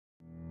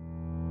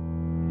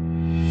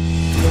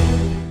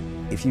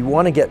if you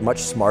want to get much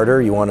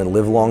smarter, you want to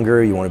live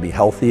longer, you want to be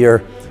healthier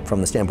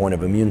from the standpoint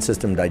of immune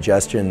system,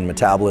 digestion,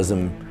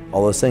 metabolism,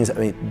 all those things, I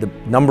mean, the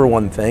number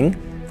one thing,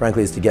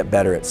 frankly, is to get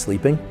better at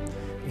sleeping.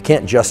 You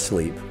can't just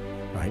sleep,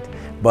 right?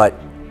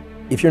 But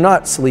if you're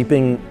not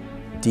sleeping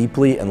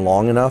deeply and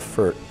long enough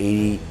for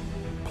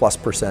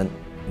 80+%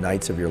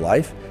 nights of your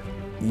life,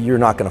 you're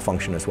not going to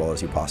function as well as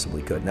you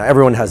possibly could. Now,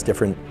 everyone has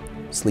different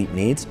sleep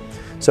needs,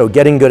 so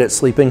getting good at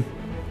sleeping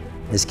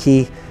is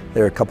key.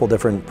 There are a couple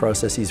different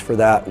processes for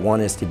that. One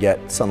is to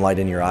get sunlight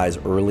in your eyes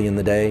early in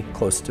the day,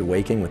 close to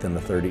waking, within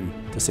the 30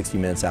 to 60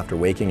 minutes after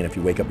waking, and if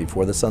you wake up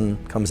before the sun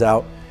comes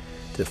out,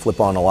 to flip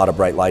on a lot of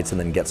bright lights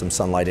and then get some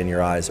sunlight in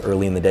your eyes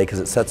early in the day,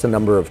 because it sets a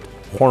number of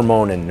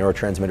hormone and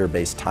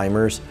neurotransmitter-based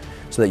timers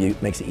so that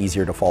it makes it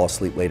easier to fall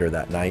asleep later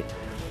that night.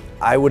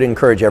 I would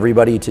encourage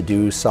everybody to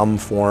do some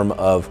form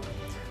of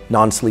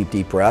non-sleep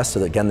deep rest. So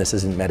that, again, this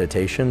isn't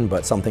meditation,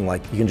 but something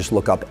like, you can just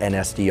look up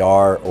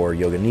NSDR or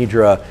Yoga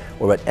Nidra,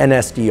 or what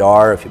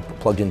NSDR, if you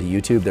plugged into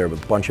YouTube, there are a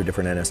bunch of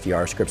different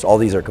NSDR scripts. All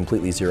these are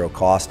completely zero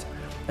cost.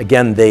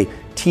 Again, they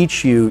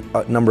teach you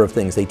a number of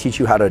things. They teach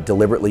you how to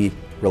deliberately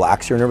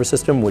relax your nervous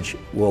system, which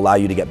will allow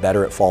you to get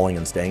better at falling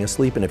and staying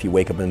asleep, and if you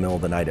wake up in the middle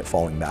of the night, at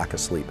falling back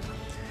asleep.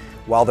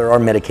 While there are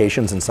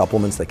medications and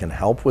supplements that can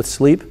help with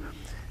sleep,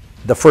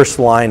 the first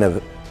line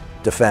of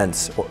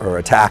defense, or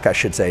attack, I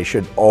should say,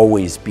 should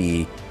always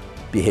be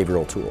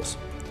behavioral tools,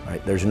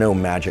 right? There's no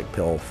magic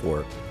pill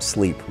for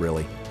sleep,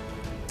 really.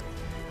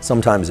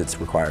 Sometimes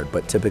it's required,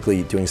 but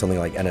typically doing something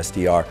like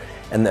NSDR.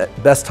 And the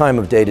best time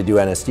of day to do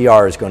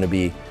NSDR is going to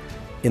be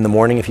in the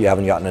morning if you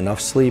haven't gotten enough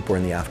sleep, or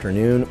in the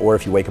afternoon, or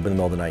if you wake up in the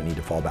middle of the night and need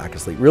to fall back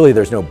asleep. Really,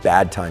 there's no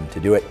bad time to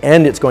do it,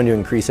 and it's going to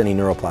increase any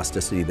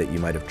neuroplasticity that you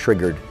might have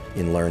triggered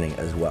in learning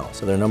as well.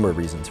 So there are a number of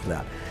reasons for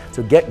that.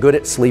 So get good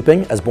at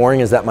sleeping, as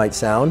boring as that might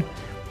sound.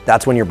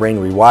 That's when your brain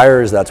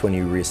rewires, that's when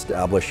you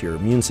reestablish your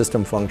immune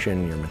system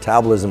function, your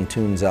metabolism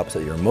tunes up, so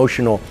your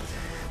emotional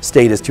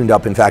state is tuned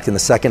up. In fact, in the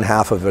second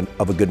half of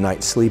a good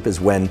night's sleep is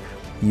when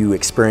you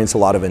experience a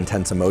lot of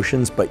intense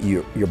emotions, but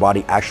your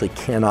body actually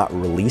cannot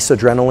release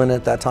adrenaline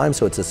at that time,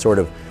 so it's a sort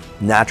of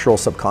natural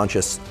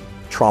subconscious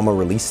trauma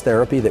release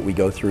therapy that we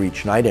go through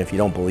each night. And if you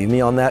don't believe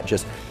me on that,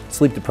 just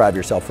sleep deprive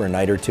yourself for a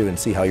night or two and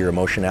see how your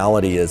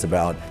emotionality is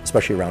about,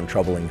 especially around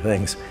troubling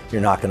things,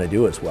 you're not going to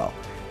do as well.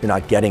 You're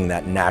not getting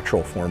that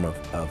natural form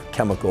of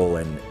chemical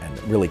and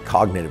really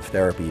cognitive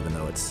therapy, even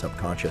though it's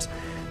subconscious.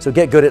 So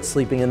get good at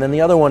sleeping. And then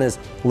the other one is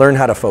learn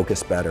how to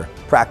focus better.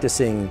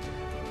 Practicing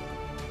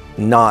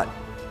not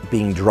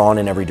being drawn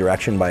in every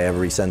direction by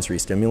every sensory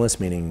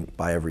stimulus, meaning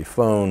by every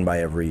phone,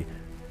 by every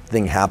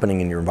thing happening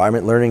in your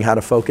environment. Learning how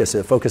to focus.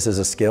 Focus is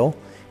a skill,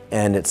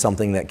 and it's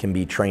something that can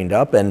be trained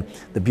up. And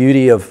the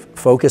beauty of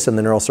focus and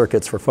the neural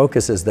circuits for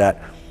focus is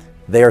that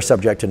they are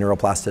subject to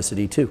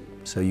neuroplasticity too.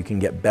 So you can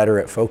get better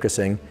at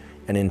focusing,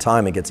 and in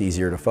time it gets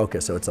easier to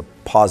focus. So it's a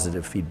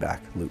positive feedback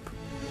loop.